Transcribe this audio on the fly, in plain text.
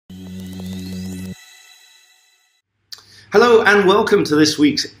Hello and welcome to this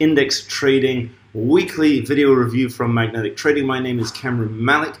week's Index Trading weekly video review from Magnetic Trading. My name is Cameron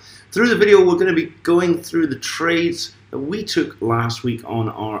Malik. Through the video we're going to be going through the trades that we took last week on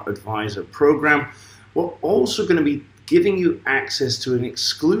our advisor program. We're also going to be giving you access to an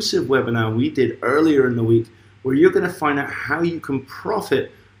exclusive webinar we did earlier in the week where you're going to find out how you can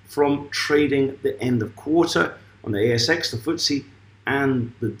profit from trading the end of quarter on the ASX, the FTSE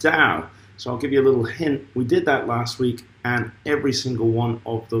and the Dow. So I'll give you a little hint. We did that last week and every single one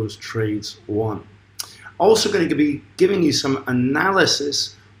of those trades won. Also going to be giving you some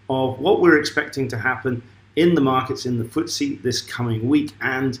analysis of what we're expecting to happen in the markets in the FTSE this coming week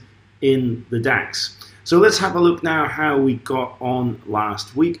and in the DAX. So let's have a look now how we got on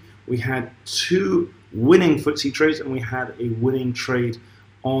last week. We had two winning FTSE trades and we had a winning trade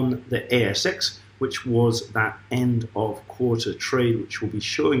on the ASX, which was that end of quarter trade, which we'll be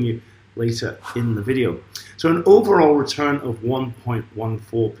showing you later in the video. So an overall return of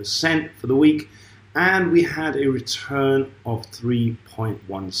 1.14% for the week, and we had a return of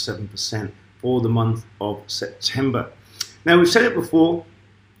 3.17% for the month of September. Now, we've said it before,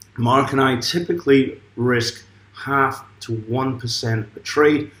 Mark and I typically risk 0.5 to 1% a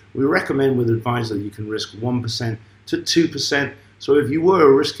trade. We recommend with advisor that you can risk 1% to 2%. So if you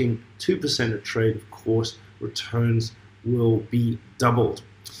were risking 2% a trade, of course, returns will be doubled.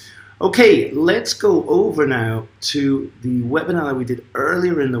 Okay, let's go over now to the webinar that we did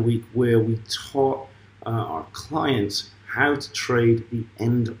earlier in the week where we taught our clients how to trade the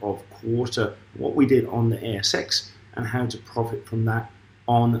end of quarter, what we did on the ASX and how to profit from that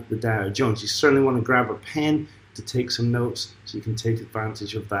on the Dow Jones. You certainly want to grab a pen to take some notes so you can take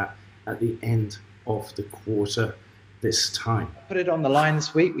advantage of that at the end of the quarter this time. Put it on the line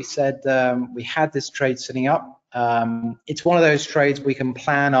this week. We said we had this trade sitting up. It's one of those trades we can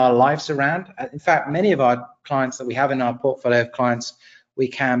plan our lives around. In fact, many of our clients that we have in our portfolio of clients, we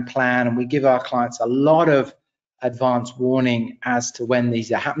can plan, and we give our clients a lot of advance warning as to when these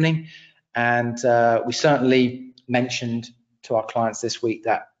are happening. And we certainly mentioned to our clients this week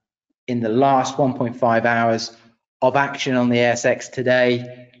that in the last 1.5 hours of action on the ASX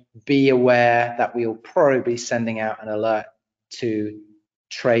today, be aware that we will probably be sending out an alert to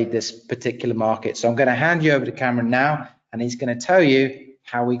trade this particular market. So I'm going to hand you over to Cameron now, and he's going to tell you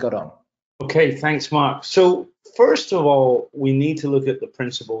how we got on. Okay, thanks, Mark. So first of all, we need to look at the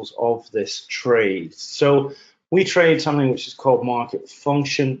principles of this trade. So we trade something which is called market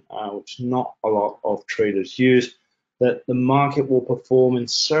function, which not a lot of traders use, that the market will perform in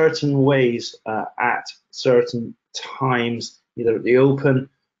certain ways at certain times, either at the open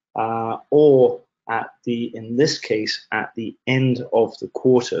or at in this case, at the end of the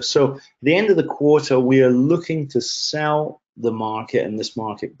quarter. So at the end of the quarter, we are looking to sell the market, and this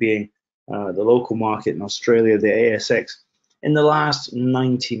market being the local market in Australia, the ASX, in the last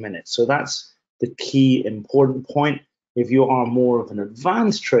 90 minutes. So that's the key important point. If you are more of an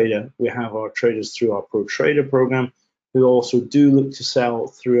advanced trader, we have our traders through our Pro Trader program who also do look to sell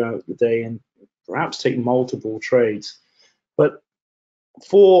throughout the day and perhaps take multiple trades. But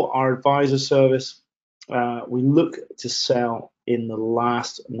for our advisor service, we look to sell in the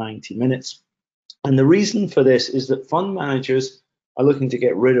last 90 minutes. And the reason for this is that fund managers are looking to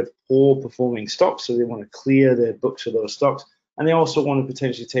get rid of poor performing stocks, so they want to clear their books of those stocks, and they also want to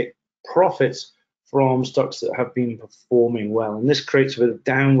potentially take profits from stocks that have been performing well. And this creates a bit of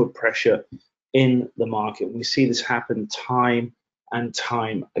downward pressure in the market. We see this happen time and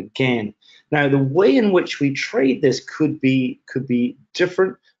time again. Now, the way in which we trade this could be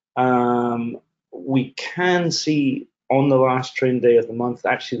different. We can see on the last trading day of the month,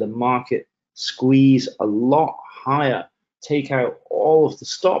 actually the market squeeze a lot higher, take out all of the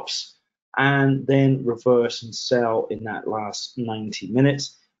stops, and then reverse and sell in that last 90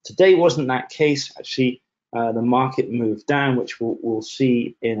 minutes. Today wasn't that case. Actually, the market moved down, which we'll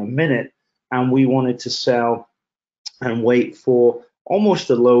see in a minute, and we wanted to sell and wait for almost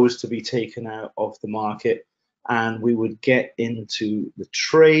the lows to be taken out of the market, and we would get into the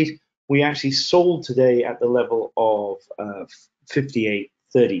trade. We actually sold today at the level of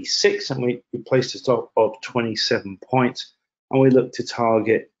 58.36, and we placed a stop of 27 points, and we look to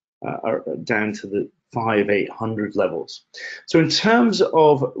target down to the 5,800 levels. So in terms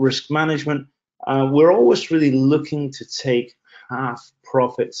of risk management, we're always really looking to take half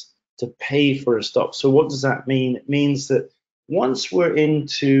profits to pay for a stop. So what does that mean? It means that once we're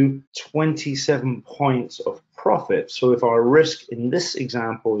into 27 points of profit, so if our risk in this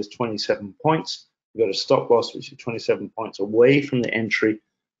example is 27 points, we've got a stop loss which is 27 points away from the entry,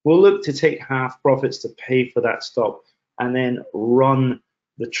 we'll look to take half profits to pay for that stop and then run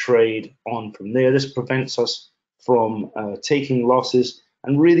the trade on from there. This prevents us from taking losses.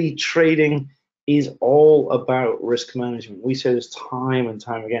 And really, trading is all about risk management. We say this time and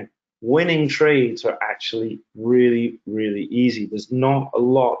time again. Winning trades are actually really, really easy. There's not a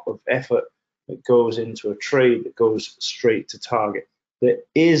lot of effort that goes into a trade that goes straight to target. There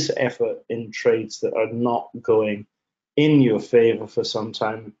is effort in trades that are not going in your favor for some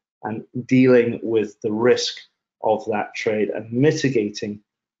time and dealing with the risk of that trade and mitigating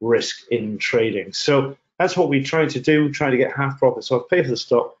risk in trading. So that's what we try to do, try to get half profits off, pay for the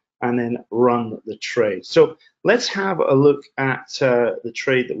stock, and then run the trade. So let's have a look at the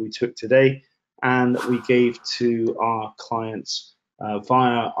trade that we took today and we gave to our clients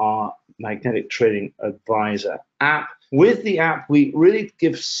via our Magnetic Trading Advisor app. With the app, we really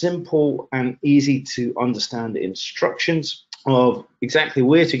give simple and easy to understand instructions of exactly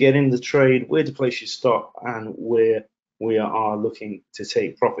where to get in the trade, where to place your stop, and where we are looking to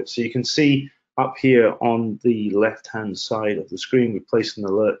take profit. So you can see up here on the left-hand side of the screen, we placed an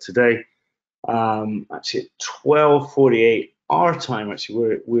alert today. Actually, at 12:48 our time.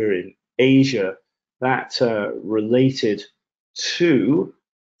 Actually, we're in Asia. That related to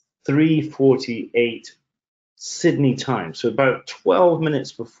 3:48 Sydney time. So about 12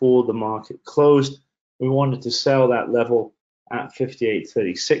 minutes before the market closed, we wanted to sell that level at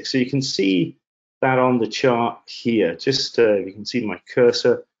 58.36. So you can see that on the chart here. Just you can see my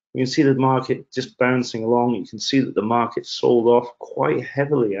cursor. You can see the market just bouncing along. You can see that the market sold off quite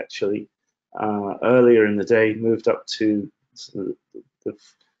heavily actually earlier in the day, moved up to the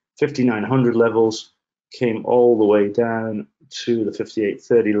 5,900 levels, came all the way down to the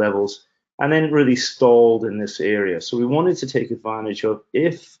 58.30 levels, and then really stalled in this area. So we wanted to take advantage of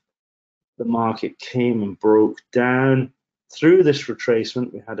if the market came and broke down through this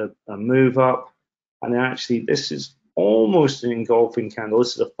retracement. We had a move up, and actually this is almost an engulfing candle.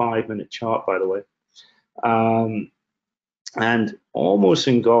 This is a 5-minute chart, by the way, and almost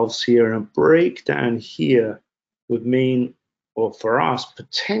engulfs here, and a breakdown here would mean, or for us,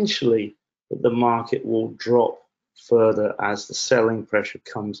 potentially that the market will drop further as the selling pressure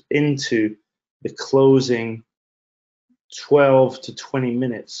comes into the closing 12 to 20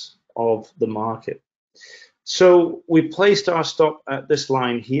 minutes of the market. So we placed our stop at this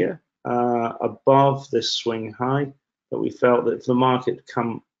line here, above this swing high, that we felt that if the market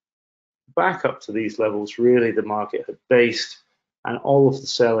come back up to these levels, really the market had based and all of the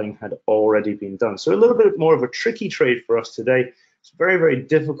selling had already been done. So a little bit more of a tricky trade for us today. It's very, very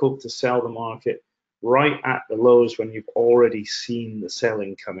difficult to sell the market right at the lows when you've already seen the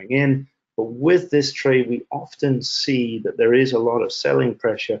selling coming in. But with this trade, we often see that there is a lot of selling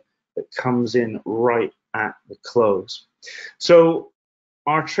pressure that comes in right at the close. So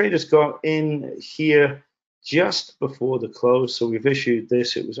our traders got in here just before the close. So we've issued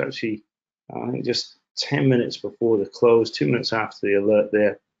this. It was actually, I think, just 10 minutes before the close, 2 minutes after the alert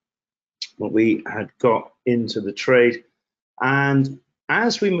there, when we had got into the trade. And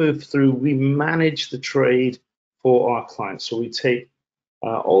as we move through, we manage the trade for our clients. So we take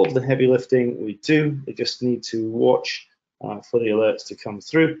all of the heavy lifting we do. They just need to watch for the alerts to come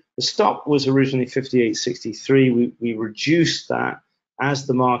through. The stop was originally 58.63. We reduced that as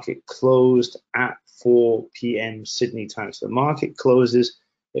the market closed at 4 p.m. Sydney time. So the market closes,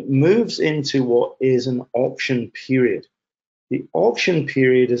 it moves into what is an auction period. The auction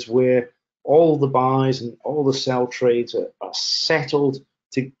period is where all the buys and all the sell trades are settled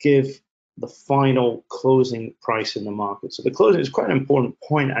to give the final closing price in the market. So the closing is quite an important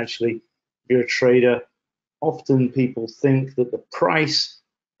point, actually. If you're a trader, often people think that the price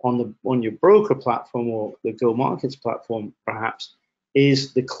on your broker platform or the Go Markets platform, perhaps,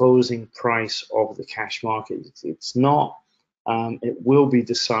 is the closing price of the cash market. It's not. It will be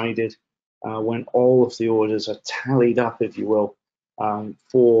decided when all of the orders are tallied up, if you will,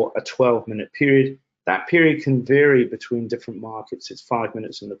 for a 12-minute period. That period can vary between different markets. It's 5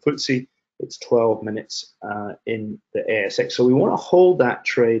 minutes in the FTSE, it's 12 minutes in the ASX. So we want to hold that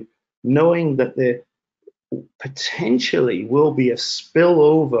trade knowing that there potentially will be a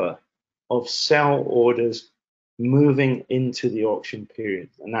spillover of sell orders moving into the auction period,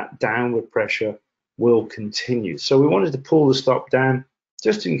 and that downward pressure will continue. So we wanted to pull the stop down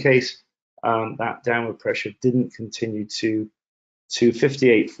just in case that downward pressure didn't continue to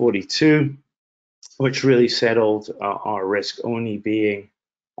 58.42, which really settled our risk only being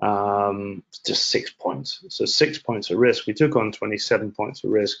just 6 points. So 6 points of risk. We took on 27 points of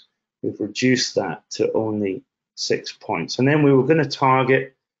risk. We've reduced that to only 6 points. And then we were going to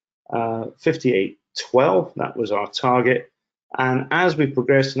target 58.12. That was our target. And as we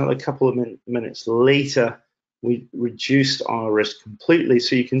progressed, another couple of minutes later, we reduced our risk completely.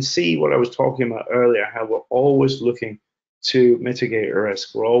 So you can see what I was talking about earlier, how we're always looking to mitigate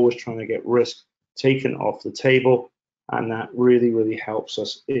risk. We're always trying to get risk taken off the table, and that really, really helps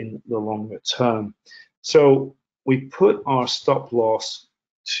us in the longer term. So we put our stop loss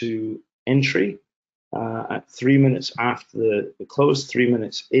to entry at 3 minutes after the close, 3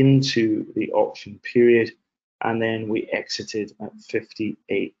 minutes into the option period, and then we exited at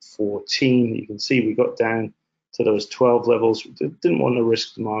 58.14. You can see we got down to those 12 levels. We didn't want to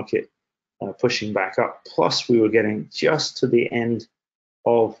risk the market pushing back up. Plus, we were getting just to the end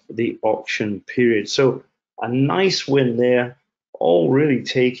of the auction period. So a nice win there, all really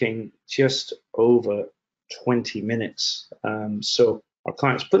taking just over 20 minutes. So our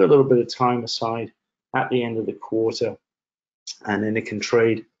clients put a little bit of time aside at the end of the quarter, and then they can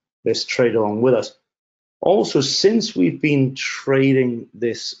trade this trade along with us. Also, since we've been trading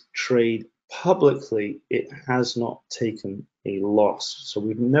this trade publicly, it has not taken a loss. So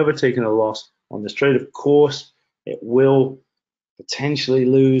we've never taken a loss on this trade. Of course, it will potentially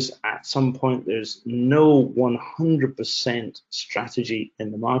lose at some point. There's no 100% strategy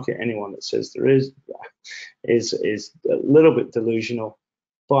in the market. Anyone that says there is a little bit delusional,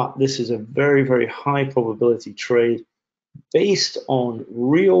 but this is a very, very high probability trade based on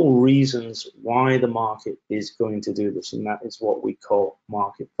real reasons why the market is going to do this, and that is what we call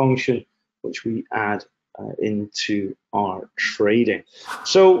market function, which we add into our trading.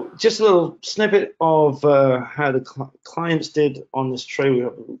 So just a little snippet of how the clients did on this trade. We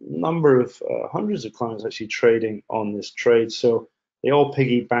have a number of hundreds of clients actually trading on this trade, so they all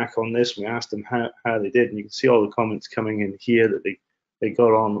piggyback on this. We asked them how they did, and you can see all the comments coming in here that they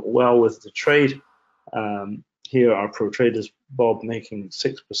got on well with the trade. Here are pro traders, Bob making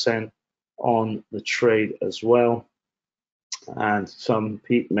 6% on the trade as well, and some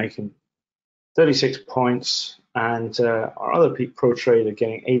Pete making 36 points, and our other Pete pro trader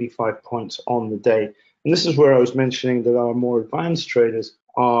getting 85 points on the day. And this is where I was mentioning that our more advanced traders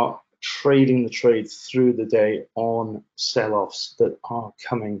are trading the trade through the day on sell-offs that are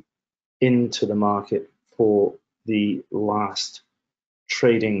coming into the market for the last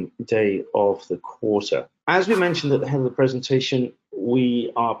trading day of the quarter. As we mentioned at the head of the presentation,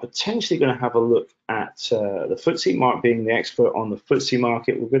 we are potentially going to have a look at the FTSE. Mark being the expert on the FTSE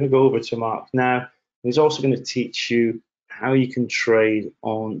market. We're going to go over to Mark now. He's also going to teach you how you can trade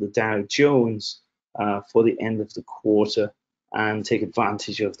on the Dow Jones for the end of the quarter and take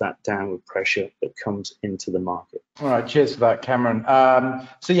advantage of that downward pressure that comes into the market. All right, cheers for that, Cameron.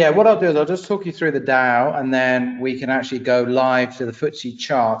 So yeah, what I'll do is I'll just talk you through the Dow, and then we can actually go live to the FTSE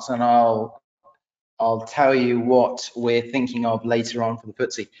charts, and I'll tell you what we're thinking of later on for the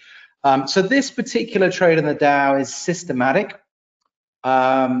FTSE. So this particular trade in the Dow is systematic.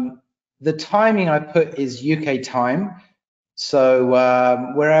 The timing I put is UK time. So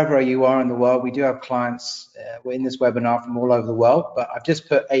wherever you are in the world, we do have clients in this webinar from all over the world, but I've just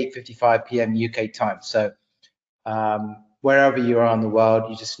put 8:55 p.m. UK time. So wherever you are in the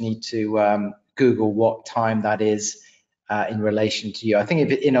world, you just need to Google what time that is in relation to you. I think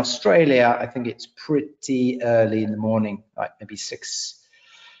if in Australia, I think it's pretty early in the morning, like maybe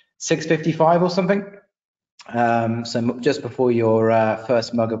 6:55 or something. So just before your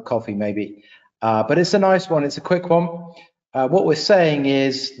first mug of coffee, maybe. But it's a nice one. It's a quick one. What we're saying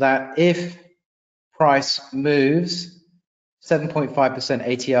is that if price moves 7.5%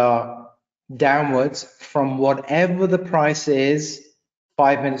 ATR downwards from whatever the price is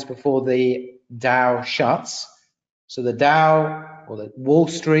 5 minutes before the Dow shuts, so the Dow, or the Wall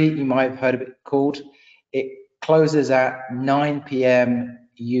Street, you might have heard of it called, it closes at 9 p.m.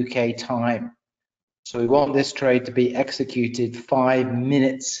 UK time. So we want this trade to be executed 5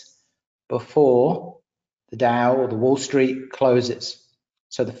 minutes before the Dow or the Wall Street closes.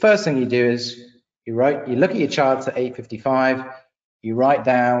 So the first thing you do is you look at your charts at 8:55, you write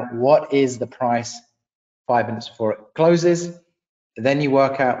down what is the price 5 minutes before it closes, then you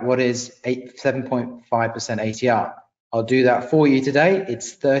work out what is 7.5% ATR. I'll do that for you today.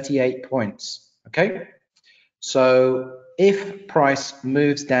 It's 38 points, okay? So if price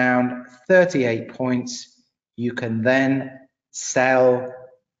moves down 38 points, you can then sell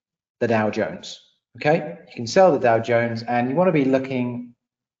the Dow Jones. Okay, you can sell the Dow Jones, and you want to be looking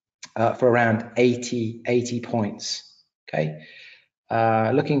for around 80 points. Okay,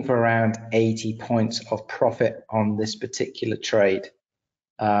 looking for around 80 points of profit on this particular trade.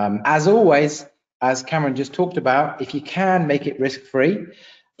 As always, as Cameron just talked about, if you can make it risk-free,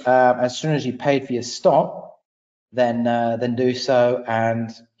 as soon as you paid for your stop, then do so,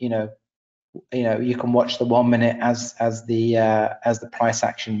 and you can watch the 1 minute as the price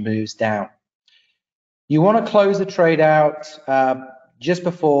action moves down. You want to close the trade out just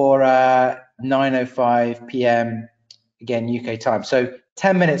before 9:05 p.m. again UK time. So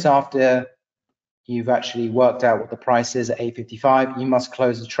 10 minutes after you've actually worked out what the price is at 8:55, you must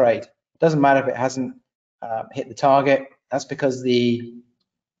close the trade. It doesn't matter if it hasn't hit the target. That's because the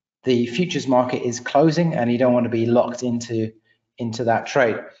futures market is closing and you don't want to be locked into that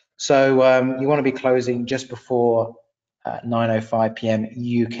trade. So you want to be closing just before 9:05 p.m.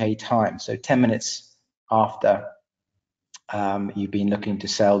 UK time. So 10 minutes after you've been looking to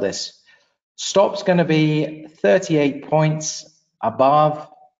sell this. Stop's going to be 38 points above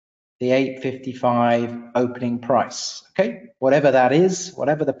the 8:55 opening price. Okay, whatever that is,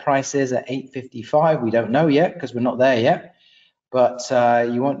 whatever the price is at 8:55, we don't know yet because we're not there yet. But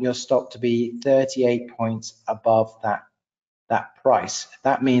you want your stop to be 38 points above that price.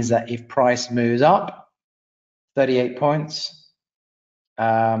 That means that if price moves up 38 points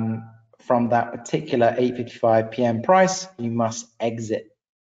from that particular 8:55 p.m. price, you must exit.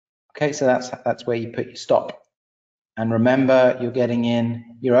 Okay, so that's where you put your stop. And remember,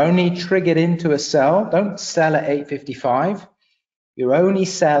 you're only triggered into a sell. Don't sell at 8:55. You only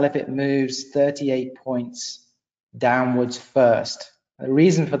sell if it moves 38 points downwards first. The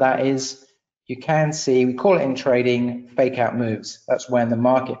reason for that is you can see, we call it in trading fake out moves. That's when the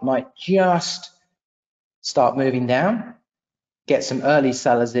market might just start moving down, get some early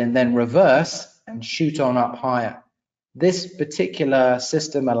sellers in, then reverse and shoot on up higher. This particular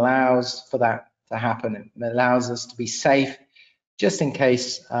system allows for that to happen. It allows us to be safe just in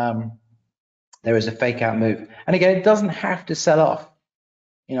case there is a fake out move. And again, it doesn't have to sell off.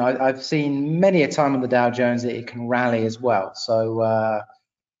 You know, I've seen many a time on the Dow Jones that it can rally as well.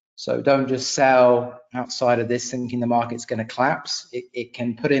 So don't just sell outside of this thinking the market's going to collapse. It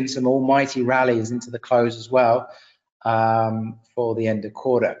can put in some almighty rallies into the close as well for the end of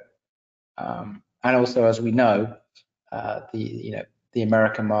quarter. And also, as we know, the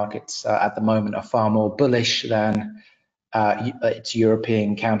American markets at the moment are far more bullish than its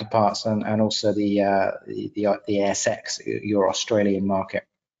European counterparts and also the ASX, your Australian market.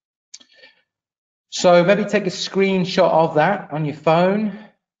 So maybe take a screenshot of that on your phone.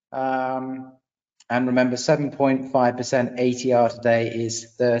 And remember, 7.5% ATR today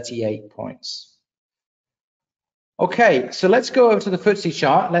is 38 points. Okay, so let's go over to the FTSE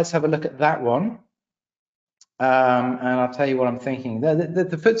chart. Let's have a look at that one. And I'll tell you what I'm thinking. The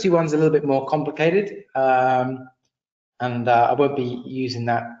FTSE one's a little bit more complicated. And I won't be using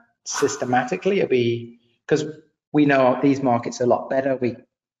that systematically. It'll be because we know these markets a lot better. We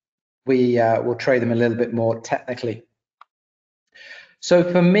will trade them a little bit more technically. So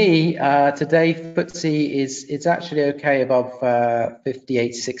for me, today FTSE it's actually okay above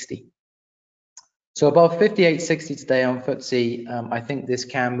 58.60. So above 58.60 today on FTSE, I think this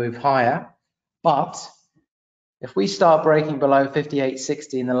can move higher. But if we start breaking below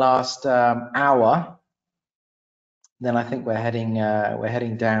 58.60 in the last hour, then I think we're heading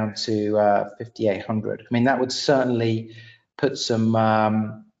down to 5800. I mean, that would certainly put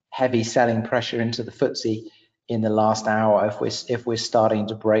some heavy selling pressure into the FTSE in the last hour if we're starting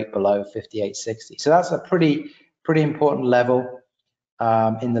to break below 58.60. So that's a pretty important level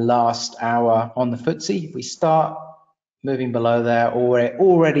in the last hour on the FTSE. If we start moving below there, or we're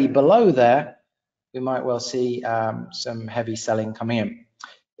already below there, we might well see some heavy selling coming in.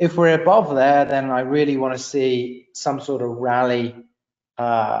 If we're above there, then I really want to see some sort of rally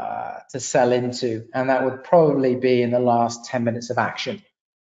to sell into, and that would probably be in the last 10 minutes of action.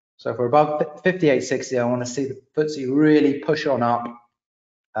 So if we're above 58.60, I want to see the FTSE really push on up,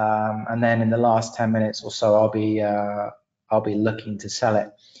 and then in the last 10 minutes or so, I'll be looking to sell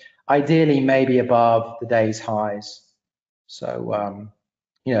it. Ideally, maybe above the day's highs. So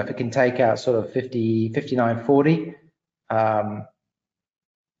you know, if it can take out sort of 59.40,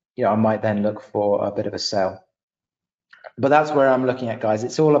 you know, I might then look for a bit of a sell. But that's where I'm looking at, guys.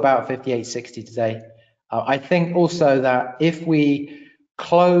 It's all about 58.60 today. I think also that if we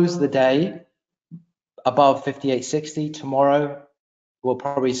close the day above 58.60 tomorrow, we'll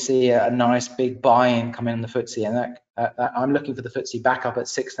probably see a nice big buy-in come in the FTSE, and that I'm looking for the FTSE back up at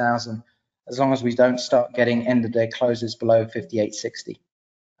 6,000 as long as we don't start getting end of day closes below 58.60.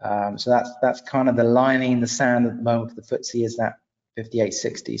 So that's kind of the lining in the sand at the moment for the FTSE, is that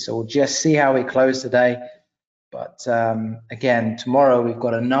 58.60. So we'll just see how we close today. But again, tomorrow we've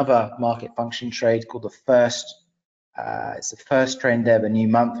got another market function trade called the first. It's the first trade of a new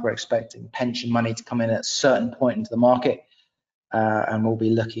month. We're expecting pension money to come in at a certain point into the market, and we'll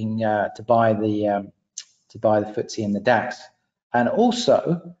be looking to buy the FTSE and the DAX. And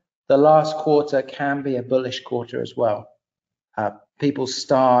also, the last quarter can be a bullish quarter as well. People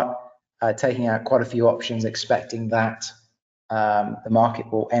start taking out quite a few options, expecting that the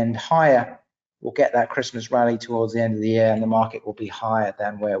market will end higher. We'll get that Christmas rally towards the end of the year, and the market will be higher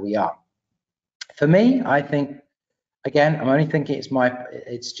than where we are. For me, I think, again, I'm only thinking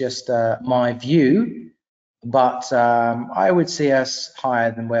it's just my view, but I would see us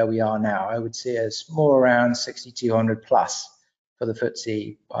higher than where we are now. I would see us more around 6,200 plus for the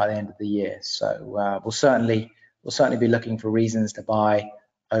FTSE by the end of the year. So we'll certainly be looking for reasons to buy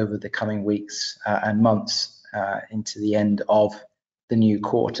over the coming weeks and months into the end of the new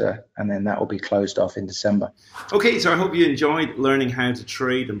quarter, and then that will be closed off in December. Okay, so I hope you enjoyed learning how to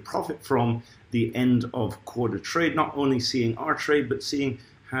trade and profit from the end of quarter trade, not only seeing our trade, but seeing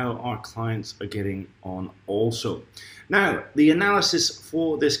how our clients are getting on also. Now, the analysis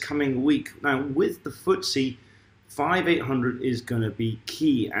for this coming week. Now, with the FTSE, 5,800 is going to be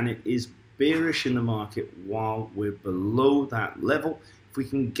key, and it is bearish in the market while we're below that level. If we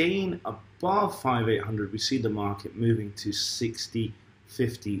can gain above 5,800, we see the market moving to 60-50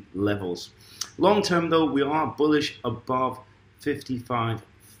 levels. Long term, though, we are bullish above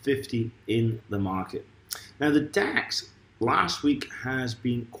 55.50 in the market. Now, the DAX last week has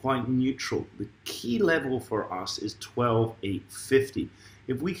been quite neutral. The key level for us is 12,850.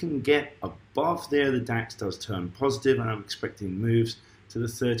 If we can get above there, the DAX does turn positive, and I'm expecting moves to the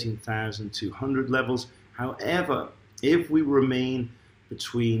 13,200 levels. However, if we remain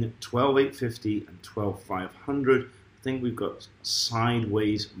between 12,850 and 12,500, I think we've got a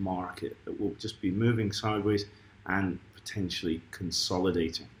sideways market that will just be moving sideways and potentially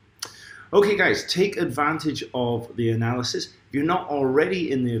consolidating. Okay guys, take advantage of the analysis. If you're not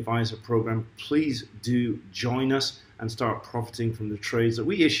already in the advisor program, please do join us and start profiting from the trades that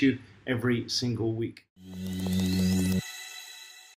we issue every single week.